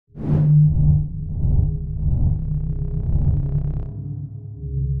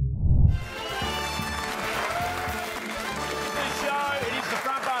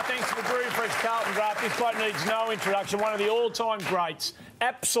This bloke needs no introduction. One of the all-time greats,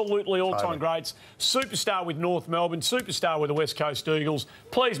 absolutely all-time greats. Superstar with North Melbourne, superstar with the West Coast Eagles.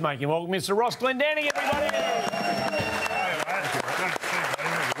 Please make him welcome, Mr. Ross Glendinning, everybody.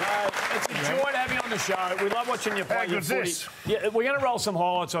 It's a joy to have you on the show. We love watching you play your footy. Yeah, we're going to roll some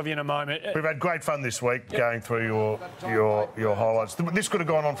highlights of you in a moment. We've had great fun this week going through your highlights. This could have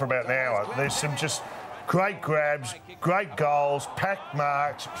gone on for about an hour. There's some just great grabs, great goals, packed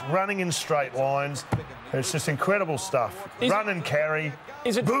marks, running in straight lines. It's just incredible stuff. Run and carry.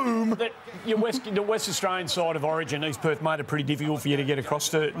 Is it boom? That the West Australian side of Origin, East Perth, made it pretty difficult for you to get across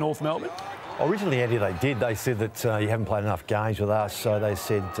to North Melbourne? Originally, Andy, they did. They said that you haven't played enough games with us, so they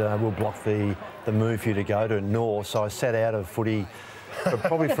said we'll block the move for you to go to North. So I sat out of footy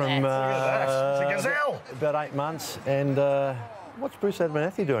probably from about 8 months, and what's Bruce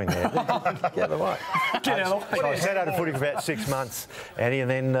Abernathy doing there? Get out of the way. Get out of the way. So I sat out of footy for about 6 months, Andy, and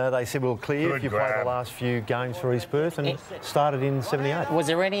then they said, we'll clear if you play the last few games for East Perth, and started in 78. Was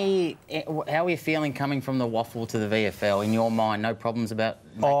there any... How were you feeling coming from the waffle to the VFL? In your mind, no problems about...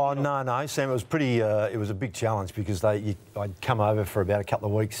 Oh, no, Sam, it was pretty... it was a big challenge because I'd come over for about a couple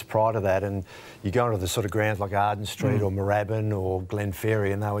of weeks prior to that, and you go into the sort of grounds like Arden Street or Moorabbin or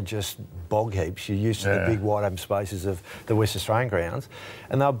Glenferrie, and they were just bog heaps. You're used to the big wide open spaces of the West Australian grounds,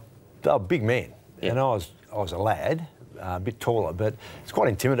 and they were big men. And I was a lad, a bit taller, but it's quite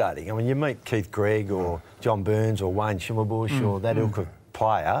intimidating. I mean, you meet Keith Gregg or John Burns or Wayne Schimmelbusch or that ilk of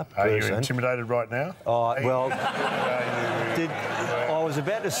player, Are you intimidated right now? Oh, well, I was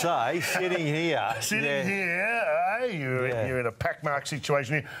about to say, sitting here. You're in a pack mark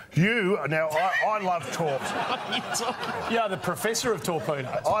situation here. I love torps. Yeah, the professor of torpedoes.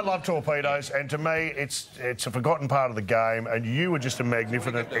 I love torpedoes, and to me, it's a forgotten part of the game, and you were just a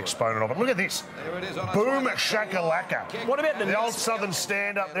magnificent exponent of it. Look at this. Boom shakalaka. What about the old southern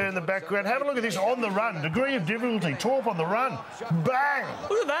stand up there in the background? Have a look at this on the run. Degree of difficulty. Torp on the run. Bang.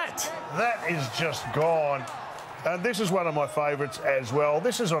 Look at that. That is just gone. And this is one of my favourites as well.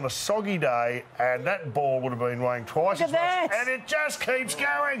 This is on a soggy day, and that ball would have been weighing twice as much. And it just keeps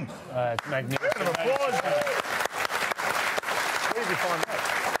going. It's magnificent. Round of applause. Where did you find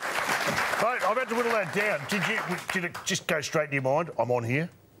that? Mate, I'm about to whittle that down. Did it just go straight to your mind? I'm on here.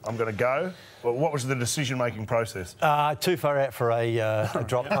 I'm going to go. Well, what was the decision-making process? Too far out for a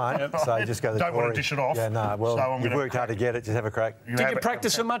drop punt, so just go the Don't want to dish it off. Yeah, no, well, so you've worked hard to get it, just have a crack. Did you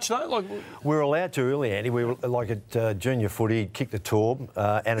practice so much, though? Like... We were allowed to early, Andy. We were, like at junior footy, kicked the torb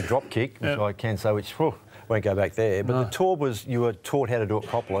and a drop kick, which I can say, which won't go back there. But the torb was, you were taught how to do it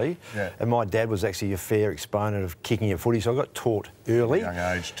properly. And my dad was actually a fair exponent of kicking your footy, so I got taught early. Young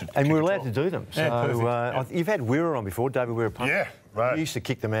age to and we were allowed to do them. So you've had Weir on before, David Weir punt. Yeah. Right. He used to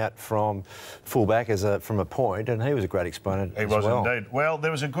kick them out from full-back from a point, and he was a great exponent He was indeed. Well,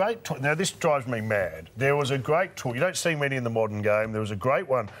 there was a great... Now, this drives me mad. There was a great talk. You don't see many in the modern game. There was a great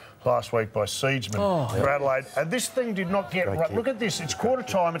one last week by Siegeman for Adelaide, and this thing did not get right. Look at this. It's quarter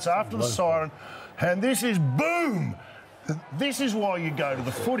time. It's after the siren, and this is boom. This is why you go to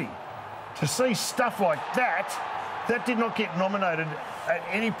the footy. To see stuff like that, that did not get nominated at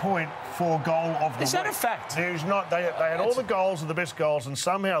any point for goal of the week. Is that a fact? There's not. They had all the goals of the best goals, and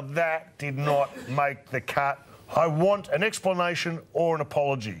somehow that did not make the cut. I want an explanation or an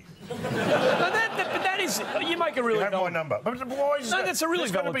apology. that is... You make a really... You have my number. But why is that? That's a really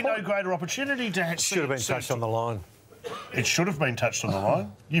valid point. There's going to be no greater opportunity to... Should have been touched on the line. It should have been touched on the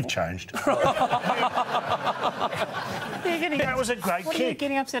line. You've changed. That was a great kick. What are you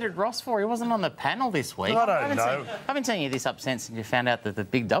getting upset at Ross for? He wasn't on the panel this week. I don't know. I've been telling you this up since you found out that the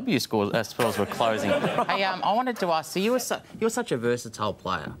Big W spells were closing. Hey, I wanted to ask, so you were such a versatile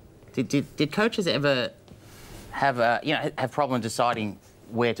player. Did coaches ever have problem deciding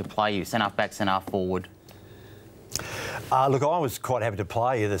where to play you, centre back, centre forward? Look, I was quite happy to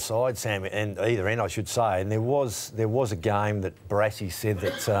play either side, Sam, and either end, I should say. And there was a game that Barassi said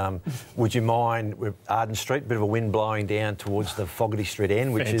that, would you mind with Arden Street, bit of a wind blowing down towards the Fogarty Street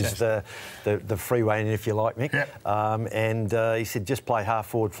end, which is the freeway end, if you like, Mick. Yep. And he said just play half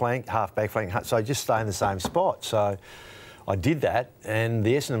forward flank, half back flank, so just stay in the same spot. So I did that, and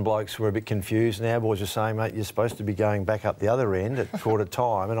the Essendon blokes were a bit confused, and our boys were saying, mate, you're supposed to be going back up the other end at quarter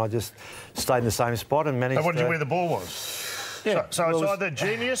time, and I just stayed in the same spot and managed to... And what did you where the ball was? Yeah. So it's either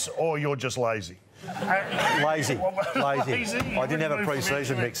genius or you're just lazy. Lazy. I didn't have a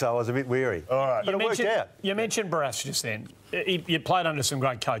pre-season mix, so I was a bit weary. All right. But it worked out. You mentioned Barassi just then. You played under some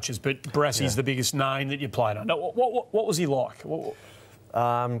great coaches, but Barassi's the biggest name that you played under. What was he like?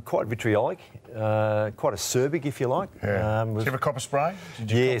 Quite vitriolic, quite acerbic, if you like. Yeah. Did you have a copper spray?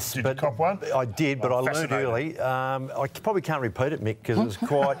 Did you cop one? I did, but I learned early. I probably can't repeat it, Mick, because it was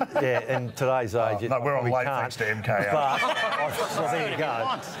quite... yeah, in today's age... no, we're on late thanks to MKR. But, there you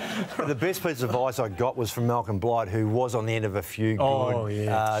go. But the best piece of advice I got was from Malcolm Blight, who was on the end of a few good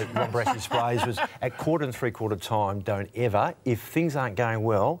Ron Barassi sprays, was at quarter and three-quarter time, don't ever, if things aren't going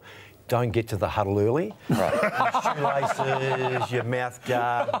well, don't get to the huddle early. Right. Shoelaces, your mouth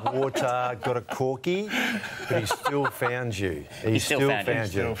guard, water, got a corky, but he still found you. He still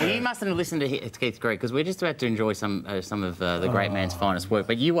found you. Well, you mustn't have listened to Keith Gregg, because we're just about to enjoy some of the great man's finest work.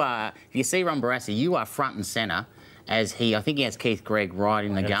 But you are, if you see Ron Barassi, you are front and centre as he, I think he has Keith Gregg right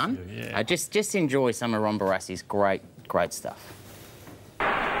in the gun. Yeah. Just enjoy some of Ron Barassi's great stuff.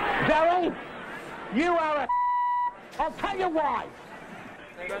 Darryl, you are a... I'll tell you why.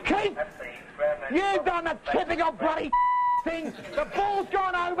 Keith, you've done the typical bloody thing. The ball's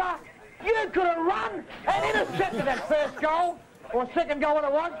gone over. You could have run and intercepted that first goal, or second goal, what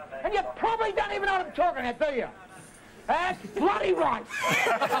it was, and you probably don't even know what I'm talking about, do you? That's bloody right.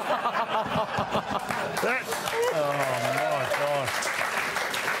 Oh, my God.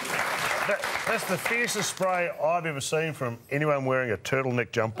 That's the fiercest spray I've ever seen from anyone wearing a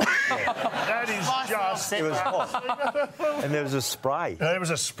turtleneck jumper. That is just... It was hot. And there was a spray. There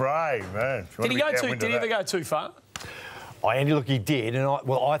was a spray, man. Did he ever go too far? Look, he did, and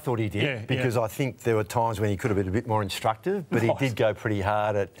I thought he did, because I think there were times when he could have been a bit more instructive, but he did go pretty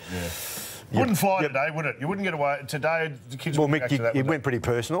hard at... Wouldn't fly today, would it? You wouldn't get away today. The kids. Well, Mick, it went pretty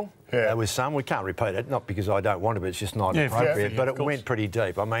personal. Yeah. With some, we can't repeat it, not because I don't want to, but it's just not appropriate. But it went pretty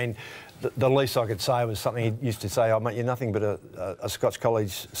deep. I mean, the least I could say was something he used to say, "Oh, mate, you're nothing but a Scotch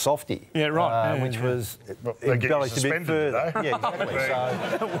College softie." Yeah, right. Which was embellished a bit further. Yeah, exactly.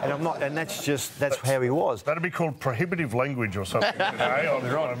 So, and I'm not, and that's how he was. That'd be called prohibitive language or something.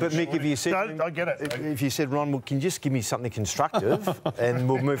 Right. But Mick, if you said, I get it. If you said, Ron, well, can you just give me something constructive, and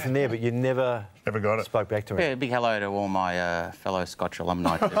we'll move from there, but you never got it. Spoke back to him. Yeah, big hello to all my fellow Scotch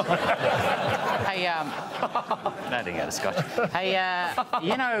alumni. Hey, no, I didn't go to Scotch. Hey,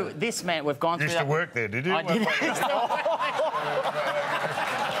 you know, this man, we've gone through... You used to work there, did you? I did.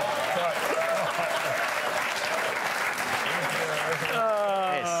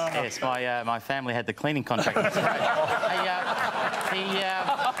 Yes, my family had the cleaning contract.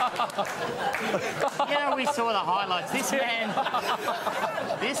 You know, we saw the highlights.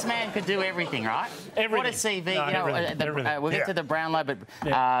 This man could do everything, right? Everything. What a CV. No, we'll get to the Brownlow, but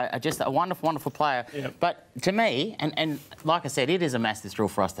just a wonderful, wonderful player. Yep. But to me, and like I said, it is a massive thrill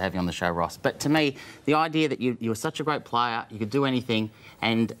for us to have you on the show, Ross. But to me, the idea that you were such a great player, you could do anything,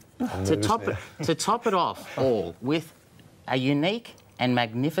 and to top it off all with a unique and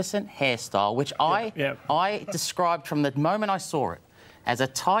magnificent hairstyle, which I described from the moment I saw it as a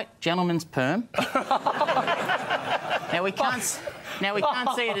tight gentleman's perm. Now we can't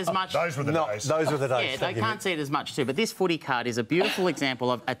see it as much. Those were the days. Those were the days. Yeah, they can't see it as much too. But this footy card is a beautiful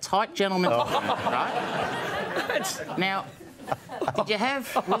example of a tight gentleman's perm, right? Now,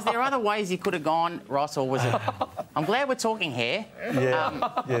 was there other ways you could have gone, Ross, or was it... I'm glad we're talking hair.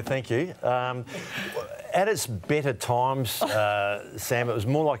 Yeah, thank you. At its better times, Sam, it was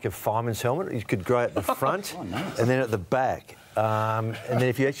more like a fireman's helmet. You could grow at the front and then at the back. And then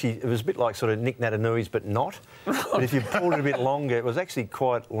if you actually... It was a bit like sort of Nick Natanui's, but not. But if you pulled it a bit longer, it was actually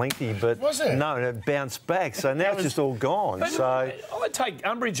quite lengthy, but... Was it? No, it bounced back. So now it's just all gone. So I would take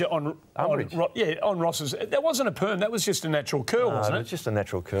umbrage on Ross's. That wasn't a perm. That was just a natural curl, wasn't it? It was just a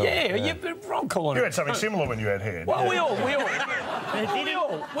natural curl. Yeah. I'm calling it. You had something similar when you had hair. Well, we all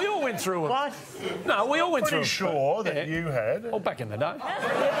went through it. What? No, we all went through it. I'm pretty sure that you had... Oh, back in the day. I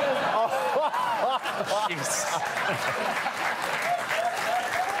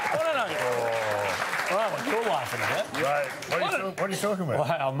don't know. Oh, you're laughing at that. Right. What are you talking about?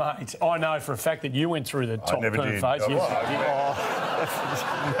 Wow, mate. I know for a fact that you went through the top perm phase. Yes, you did.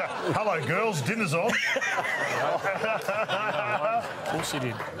 Hello, girls. Dinner's on. Of course you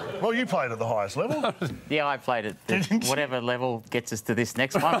did. Well, you played at the highest level. Yeah, I played at whatever level gets us to this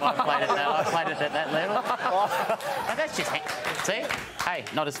next one. I played it at that level. And that's just... See? Hey,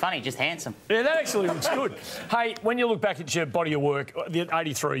 not as funny, just handsome. Yeah, that actually looks good. Hey, when you look back at your body of work, the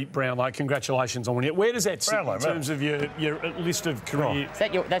 83 Brownlow, congratulations on winning it. Where does that sit in terms of your list of career?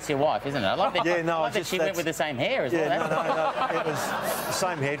 That's your wife, isn't it? I like that, I like that she went with the same hair as well. No. It was the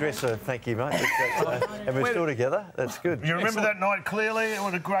same hairdresser, thank you, mate. And we're still together. That's good. You remember that night clearly?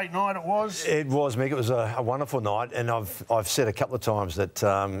 What a great night it was. It was, Mick. It was a wonderful night, and I've said a couple of times that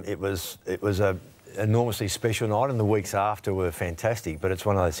it was enormously special night, and the weeks after were fantastic. But it's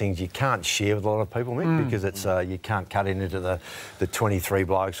one of those things you can't share with a lot of people, Mick, because it's you can't cut into the 23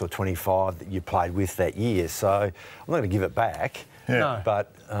 blokes or 25 that you played with that year. So I'm not going to give it back. Yeah. No.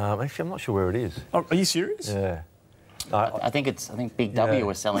 But actually, I'm not sure where it is. Oh, are you serious? Yeah. I think Big W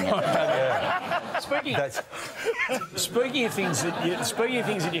was selling it. Speaking of things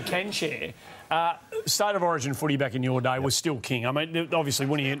that you can share, State of Origin footy back in your day was still king. I mean, obviously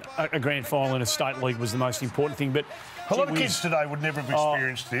winning a grand final in a state league was the most important thing, but a lot of kids today would never have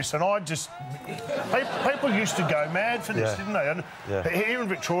experienced this, and people used to go mad for this, didn't they? And here in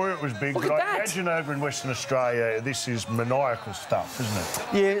Victoria it was big, but I imagine over in Western Australia this is maniacal stuff, isn't it?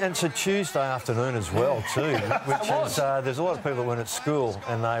 Yeah, and it's a Tuesday afternoon as well too, which is there's a lot of people that weren't at school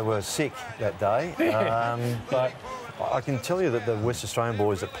and they were sick that day. But I can tell you that the West Australian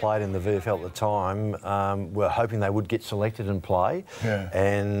boys that played in the VFL at the time were hoping they would get selected and play. Yeah.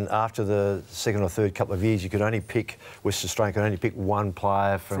 And after the second or third couple of years, West Australia could only pick one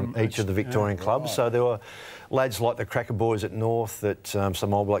player from each of the Victorian clubs. Right. So there were lads like the Cracker boys at North that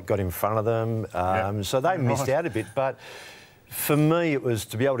some old bloke got in front of them. So they missed out a bit. But for me, it was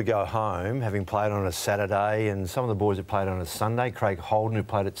to be able to go home, having played on a Saturday, and some of the boys had played on a Sunday. Craig Holden, who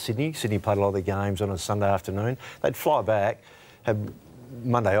played at Sydney. Sydney played a lot of the games on a Sunday afternoon. They'd fly back, have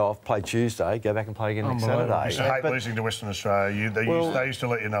Monday off, play Tuesday, go back and play again next Saturday. I used to hate losing to Western Australia. They used to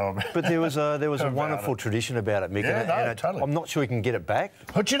let you know about it. But there was a wonderful tradition about it, Mick. Yeah, totally. I'm not sure we can get it back.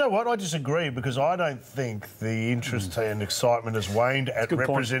 But you know what? I disagree, because I don't think the interest and excitement has waned at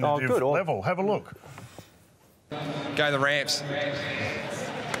representative level. Have a look. Go the Ramps.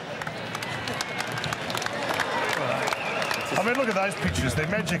 I mean, look at those pictures. They're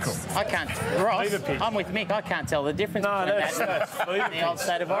magical. I can't... Ross, I'm with Mick. I can't tell the difference between that and the old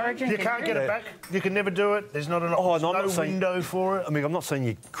State of Origin. You can't get it back. You can never do it. There's not no window for it. I mean, I'm not saying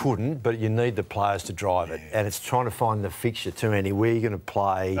you couldn't, but you need the players to drive it. And it's trying to find the fixture too, Andy, where you're going to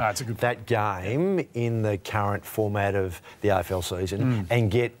play that game in the current format of the AFL season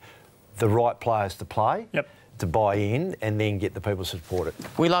and get the right players to play. Yep. To buy in and then get the people to support it.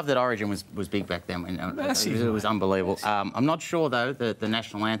 We loved that Origin was big back then. It was unbelievable. I'm not sure, though, that the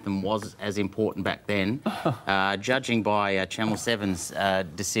national anthem was as important back then, judging by Channel 7's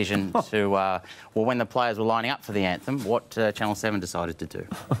decision to, well, when the players were lining up for the anthem, what Channel 7 decided to do.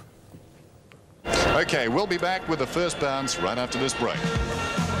 OK, we'll be back with the first bounce right after this break.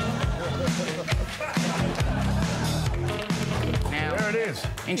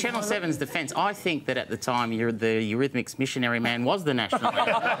 In Channel 7's defence, I think that at the time the Eurythmics Missionary Man was the national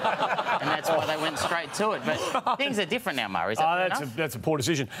anthem, and that's why they went straight to it. But things are different now, Murray. That's a poor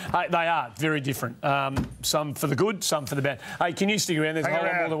decision. They are very different. Some for the good, some for the bad. Hey, can you stick around? There's a whole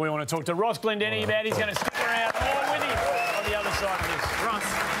lot more that we want to talk to Ross Glendinning about. He's going to stick around. More with him on the other side of this. Ross,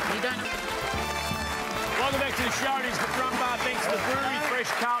 you don't... Welcome back to the show. It is the Drum Bar. Thanks to the brewery,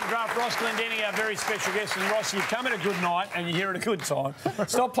 Fresh Carlton Draft. Ross Glendinning, our very special guest. And Ross, you've come at a good night and you're here at a good time.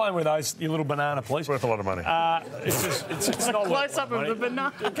 Stop playing with those, you little banana, please. It's worth a lot of money. It's not close-up of the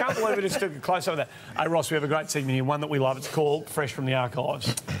banana. I can't believe it just took a close-up of that. Hey, Ross, we have a great segment here, one that we love. It's called Fresh from the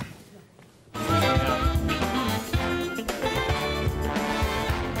Archives.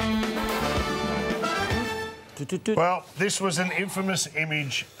 Well, this was an infamous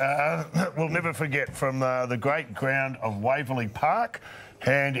image we'll never forget from the great ground of Waverley Park.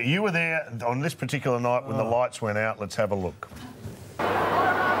 And you were there on this particular night when the lights went out. Let's have a look. They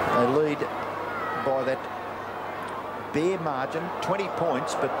lead by that bare margin, 20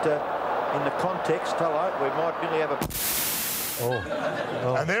 points, but in the context, we might really have a...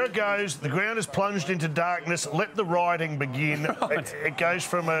 And there it goes. The ground is plunged into darkness. Let the rioting begin. It goes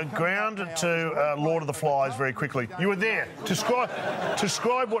from a ground to Lord of the Flies very quickly. You were there.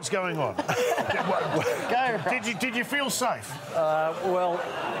 Describe what's going on. Did you feel safe? Well,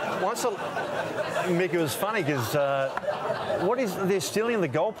 Mick, it was funny because they're stealing the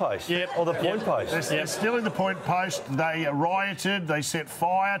goalpost or the point post. They're stealing the point post. They rioted. They set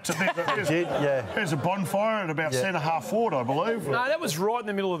fire to. There's a bonfire at about centre half forward, I believe. No, that was right in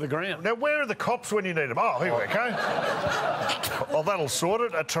the middle of the ground. Now, where are the cops when you need them? Oh, here we go. Oh, that'll sort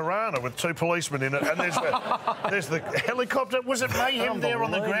it. A Tirana with 2 policemen in it, and there's the helicopter. Was it mayhem there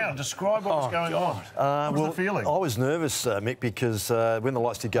on the ground? Describe what was going on. What was the feeling? I was nervous, Mick, because when the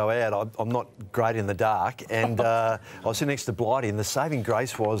lights did go out, I'm not great in the dark, and I was sitting next to Blighty, and the saving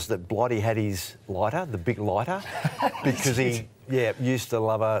grace was that Blighty had his lighter, the big lighter, because he Yeah, used to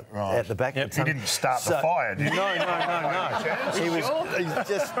love her at the back. Yep. He didn't start the fire, did he? No.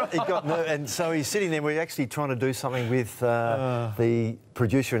 He got nervous, and so he's sitting there. We're actually trying to do something with the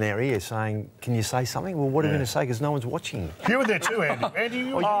producer in our ear, saying, "Can you say something?" Well, what are you going to say? Because no one's watching. You were there too, Andy. Andy,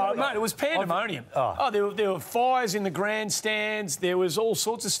 you were mate, it was pandemonium. There were fires in the grandstands. There was all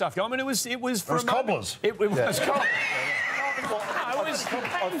sorts of stuff going. I mean, it was cobblers. It was cobblers.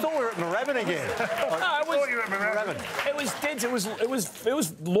 I thought we were at Moorabbin again. It was dead. It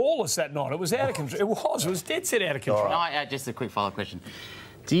was lawless that night. It was out of control. It was dead set out of control. No, just a quick follow-up question.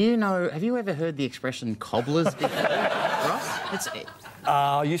 Do you know? Have you ever heard the expression "cobblers" before, Ross?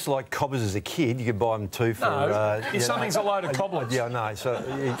 I used to like cobblers as a kid. You could buy them too for... something's a load of cobblers. Yeah, no. So,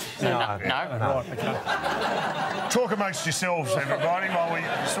 no. Right, okay. Talk amongst yourselves, everybody, while we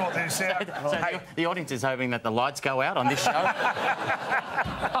sort this out. So the audience is hoping that the lights go out on this show.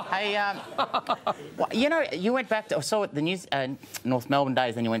 Hey, you know, you went back to... I saw the news, North Melbourne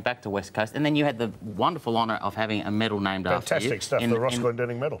days, then you went back to West Coast, and then you had the wonderful honour of having a medal named after you. Fantastic stuff, the Ross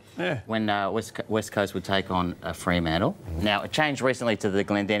Glendinning medal. Yeah. When West Coast would take on Fremantle. Now, it changed recently to the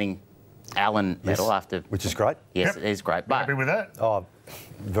Glendinning Allen medal after... Which is great. Yes, it is great. But Happy with that? Oh,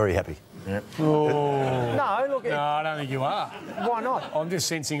 very happy. Yep. No, look... No, I don't think you are. Why not? I'm just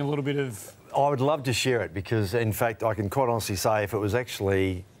sensing a little bit of... I would love to share it because, in fact, I can quite honestly say if it was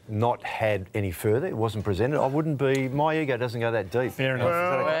actually not had any further, it wasn't presented, I wouldn't be... My ego doesn't go that deep. Fair enough.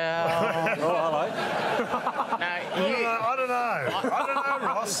 well, hello. I don't know,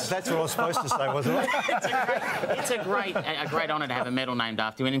 Ross. That's what I was supposed to say, wasn't it? it's a great honour to have a medal named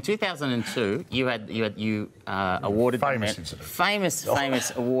after you. And in 2002, you awarded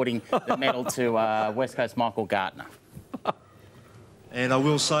famous awarding the medal to West Coast Michael Gardner. And I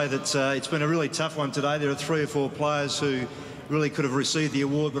will say that it's been a really tough one today. There are 3 or 4 players who really could have received the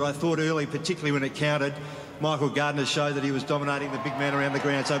award, but I thought early, particularly when it counted, Michael Gardner showed that he was dominating the big man around the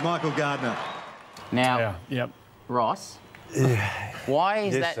ground. So Michael Gardner. Now, Ross, why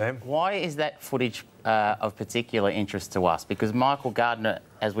is that footage of particular interest to us? Because Michael Gardner,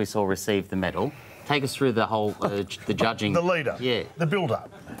 as we saw, received the medal. Take us through the whole the judging. The leader. Yeah. The build-up.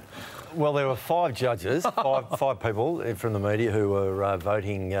 Well, there were 5 judges, five people from the media who were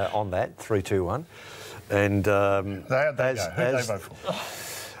voting on that, 3-2-1. And Who'd they vote for?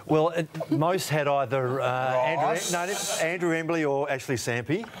 Well, most had either Andrew Embley or Ashley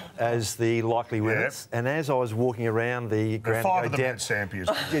Sampi as the likely winners. Yep. And as I was walking around the ground... 5 of them had Sampi.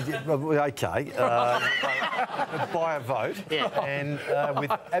 OK. By a vote. Yeah. And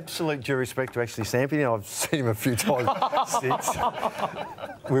with absolute due respect to Ashley Sampi, you know, I've seen him a few times since.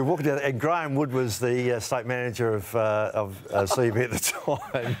 We walked down, and Graham Wood was the state manager of CB at the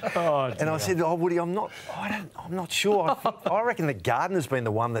time. Oh, and I said, "Oh, Woody, I'm not sure. I reckon that Gardner's been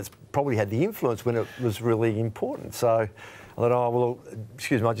the one that's probably had the influence when it was really important." So I thought, "Oh, well,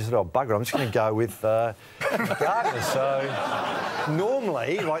 excuse me," I just said, "Oh, bugger, I'm just going to go with Gardner." So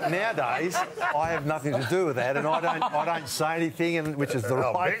normally, like nowadays, I have nothing to do with that, and I don't say anything, and which is the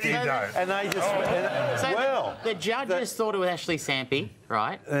right thing. And they just the judges thought it was Ashley Sampi,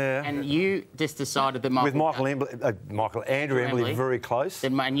 right? Yeah. And you just decided that Andrew Embley very close.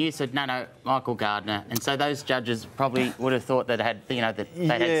 And you said no, Michael Gardner, and so those judges probably would have thought that they had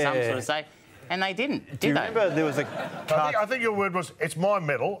some sort of say. And they didn't, did they? Do you remember there was a... I think your word was, "It's my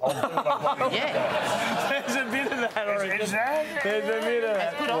medal." I'll do it. Yeah. There's a bit of that, I reckon. There's a bit of that.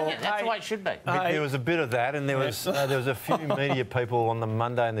 That's good on you. That's the way it should be. There was a bit of that, and there was a few media people on the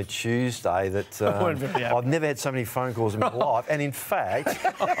Monday and the Tuesday that... I've never had so many phone calls in my life. And in fact,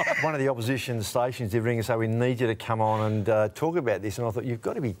 one of the opposition stations did ring and say, "We need you to come on and talk about this." And I thought, you've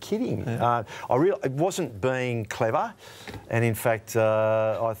got to be kidding. Yeah. It wasn't being clever. And in fact,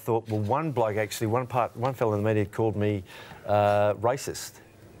 I thought, well, one bloke actually, one fellow in the media called me racist.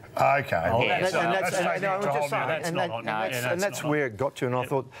 OK. And that's where it got to, and I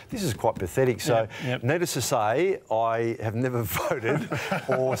thought, this is quite pathetic. So, needless to say, I have never voted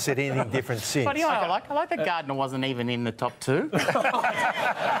or said anything different since. But I like that Gardner wasn't even in the top 2. It was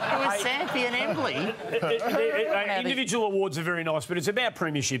Sampi and Embley. Individual awards are very nice, but it's about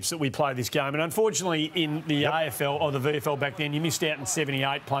premierships that we play this game. And unfortunately, in the AFL or the VFL back then, you missed out in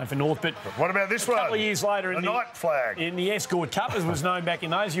 '78 playing for North. But what about this one? A couple of years later, the Night Flag in the Escort Cup, as was known back in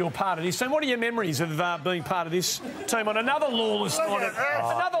those. You're part of this. So what are your memories of being part of this team on another lawless night?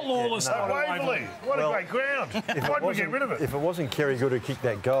 Another lawless night. Waverley. What a great ground. Why did we get rid of it? If it wasn't Kerry Good who kicked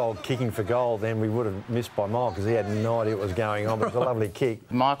that goal, kicking for goal, then we would have missed by a mile because he had no idea what was going on. But it was a lovely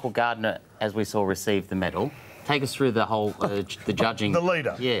kick. Michael Gardner, as we saw, received the medal. Take us through the whole the judging. The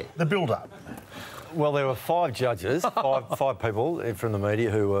leader. Yeah. The build-up. Well, there were 5 judges, five people from the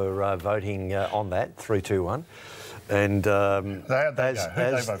media who were voting on that, 3-2-1. And How'd they go?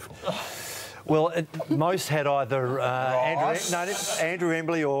 Who'd they vote for? Well, most had either Andrew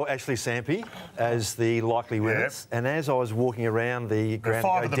Embley or Ashley Sampi as the likely winners. Yep. And as I was walking around the ground...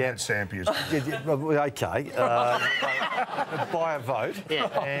 Five of them had Sampi. OK. By a vote. Yeah.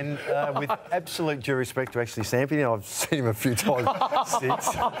 And with absolute due respect to Ashley Sampi, I've seen him a few times since.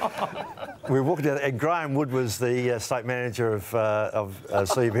 We were walking down, and Graham Wood was the state manager of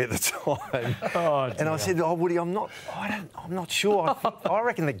CB at the time. Oh, and I said, "Oh, Woody, I'm not sure. I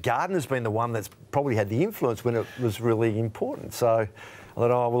reckon the Gardener's been the one that's probably had the influence when it was really important." So I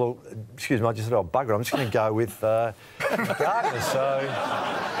thought, "Oh, well, excuse me," I just said, "Oh, bugger, I'm just going to go with Gardner." So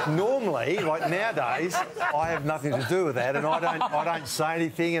normally, like nowadays, I have nothing to do with that, and I don't say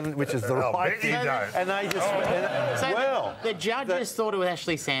anything, and which is the right thing. And they just the judges thought it was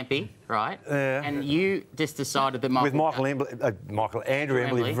Ashley Sampi, right? Yeah. And you just decided that Andrew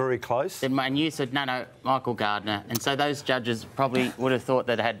Embley very close. And you said no, Michael Gardner, and so those judges probably would have thought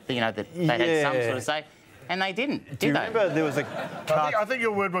that they had some sort of say. And they didn't, did they? Remember there was a... I think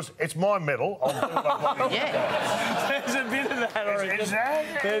your word was, it's my medal. I'll do what yeah. There's a bit of that, I reckon. There's a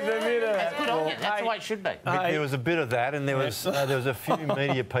bit of that. That's the way it should be. There was a bit of that, and there was a few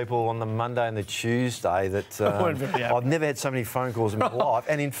media people on the Monday and the Tuesday that... I've never had so many phone calls in my life.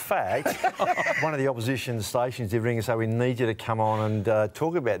 And in fact, one of the opposition stations did ring and say, "We need you to come on and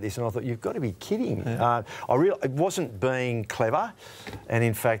talk about this." And I thought, you've got to be kidding. Yeah. It wasn't being clever. And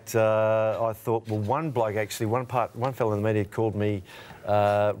in fact, I thought, well, one bloke actually, one fellow in the media called me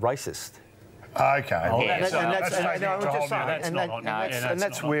racist. OK. And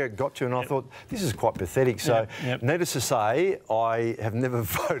that's where it got to, and I thought, this is quite pathetic. So, needless to say, I have never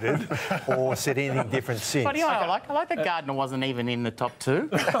voted or said anything different since. But I like that Gardner wasn't even in the top two.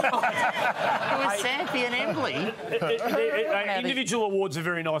 It was Sampi and Embley. Individual awards are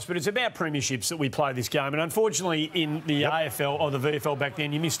very nice, but it's about premierships that we play this game. And unfortunately, in the AFL or the VFL back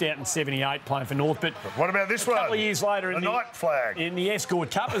then, you missed out in '78 playing for North. But what about this one? A couple of years later, the night flag in the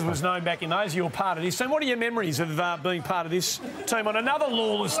Escort Cup, as was known back in those. You're part of this. So what are your memories of being part of this team on another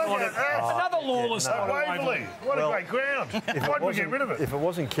lawless night? Another lawless night. Waverley. What a great ground. Why'd we get rid of it? If it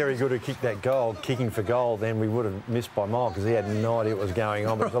wasn't Kerry Good who kicked that goal, kicking for goal, then we would have missed by a mile because he had no idea what was going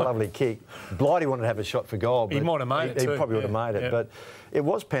on. But it was a lovely kick. Blighty wanted to have a shot for goal. But he might have made it too. He probably would have made it. But it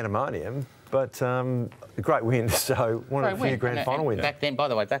was pandemonium. But a great win, so one of the few grand final wins. Back then, by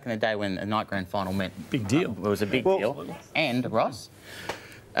the way, back in the day when a night grand final meant... Big deal. It was a big deal. And, Ross...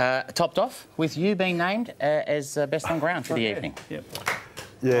 topped off with you being named as best on ground for the evening. Yep.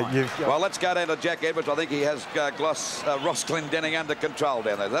 Yeah, well, let's go down to Jack Edwards. I think he has Ross Glendinning under control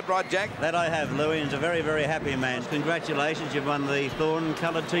down there. Is that right, Jack? That I have, Louis, and a very, very happy man. Congratulations, you've won the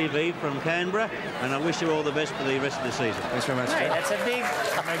Thorn-coloured TV from Canberra, and I wish you all the best for the rest of the season. Thanks very much. Hey, that's a big...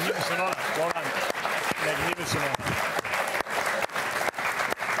 Magnificent honour. Well done. Magnificent honour.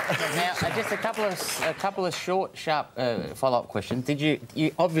 Now, just a couple of short, sharp follow-up questions.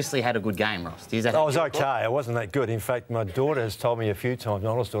 You obviously had a good game, Ross? I was OK. I wasn't that good. In fact, my daughter has told me a few times, my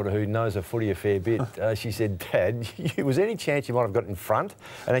oldest daughter, who knows a footy a fair bit, she said, "Dad, was there any chance you might have got in front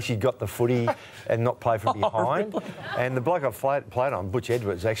and actually got the footy and not play from behind?" And the bloke I played on, Butch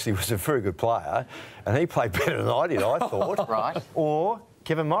Edwards, actually was a very good player, and he played better than I did, I thought. Right. Or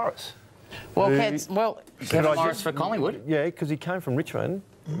Kevin Morris. Kevin Morris for Collingwood. Yeah, because he came from Richmond.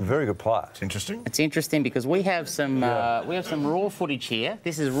 Very good player. It's interesting. It's interesting because we have some raw footage here.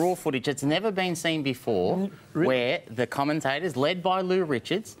 This is raw footage. It's never been seen before, where the commentators, led by Lou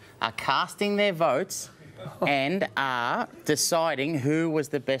Richards, are casting their votes and are deciding who was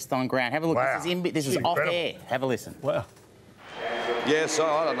the best on ground. Have a look. Wow. This is off air. Have a listen. Wow. Yes,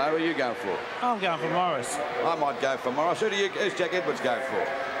 I don't know. Who are you going for? I'm going for Morris. I might go for Morris. Who's Jack Edwards go for?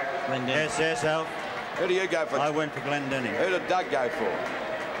 Glendinning. Yes, Alf. Who do you go for? I went for Glendinning. Who did Doug go for?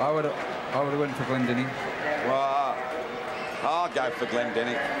 I would have went for Glendinning. Well, I'll go for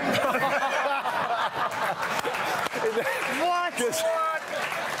Glendinning.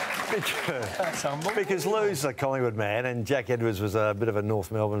 Because Lou's a Collingwood man and Jack Edwards was a bit of a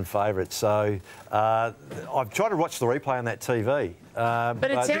North Melbourne favourite. So I've tried to watch the replay on that TV. But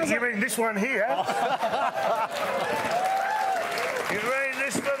it sounds you mean this one here? You mean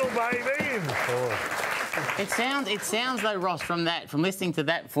this little baby? It sounds though, Ross, from listening to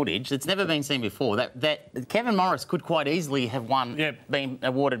that footage that's never been seen before, that Kevin Morris could quite easily have been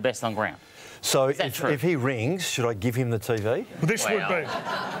awarded best on ground. So if he rings, should I give him the TV? This would be.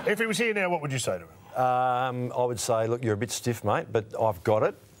 If he was here now, what would you say to him? I would say, look, you're a bit stiff, mate, but I've got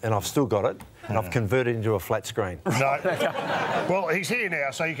it, and I've still got it, and I've converted it into a flat screen. No. Well, he's here now,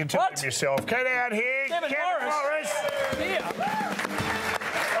 so you can tell him yourself. Get out here, Kevin Morris. Here.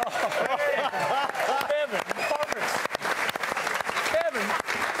 Kevin Morris.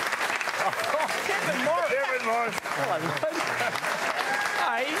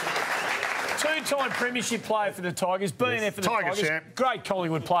 Premiership player for the Tigers, been there for the Tiger Tigers. champ. Great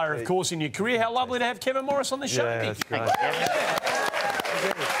Collingwood player, of course, in your career. How lovely to have Kevin Morris on the show. Yeah, that's great.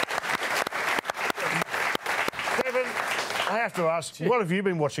 Kevin, I have to ask, what have you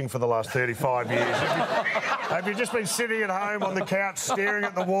been watching for the last 35 years? Have you just been sitting at home on the couch staring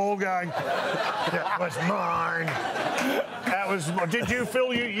at the wall going, that was mine? That was... Did you,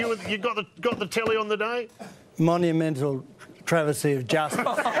 Phil, you got the telly on the day? Monumental travesty of justice.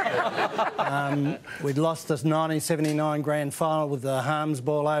 We'd lost this 1979 grand final with the Harms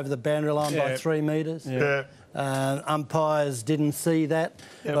ball over the boundary line by 3 metres. Yeah. Umpires didn't see that.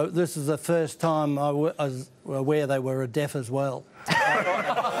 Yep. But this is the first time I was aware they were deaf as well.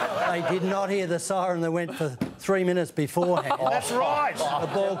 They did not hear the siren that went for 3 minutes beforehand. That's right. The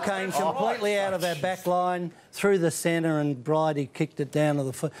ball came completely out of our back line, through the centre, and Bridie kicked it down to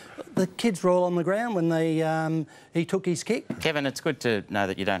the foot. The kids were all on the ground when he took his kick. Kevin, it's good to know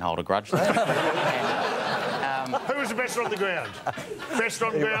that you don't hold a grudge there. Who was the best on the ground? Best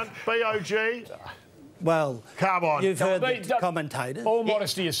on the ground? BOG? Well, come on. You've heard the commentators. All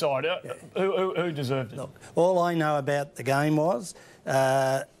modesty aside, who deserved it? Look, all I know about the game was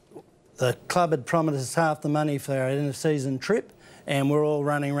the club had promised us half the money for our end-of-season trip, and we're all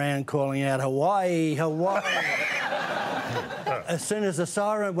running around calling out, Hawaii, Hawaii. As soon as the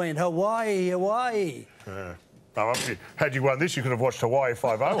siren went, Hawaii, Hawaii. Had you won this, you could have watched Hawaii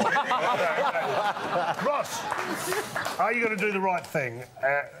 5-0. Ross, are you going to do the right thing?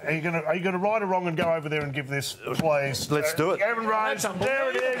 Are you going to right or wrong and go over there and give this, please? Let's do it. Evan Rose, there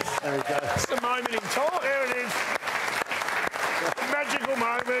it is. There we go. It's the moment in time. There it is. Magical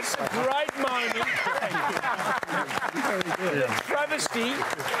moment. Great moment. The travesty of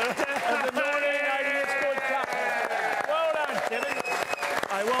the 1988 Sport Cup. Well done, Kevin.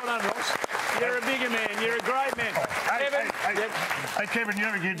 Hey, well done, Ross. You're a bigger man. You're a great man. Kevin. Hey, Kevin, you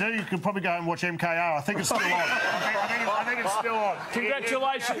know what you can do? You can probably go and watch MKO. I think it's still on. I think it's still on.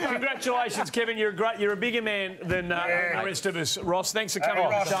 Congratulations, Kevin. You're a bigger man than the rest of us. Ross, thanks for coming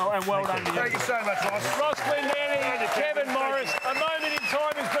on the show, and well done to you. Thank you so much, Ross. Ross Glendinning, Kevin Morris. A moment in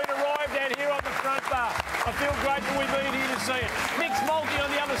time has been arrived at here on the front bar. I feel grateful we've been here to see it. Nick's Mulkey on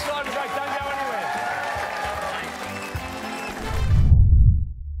the other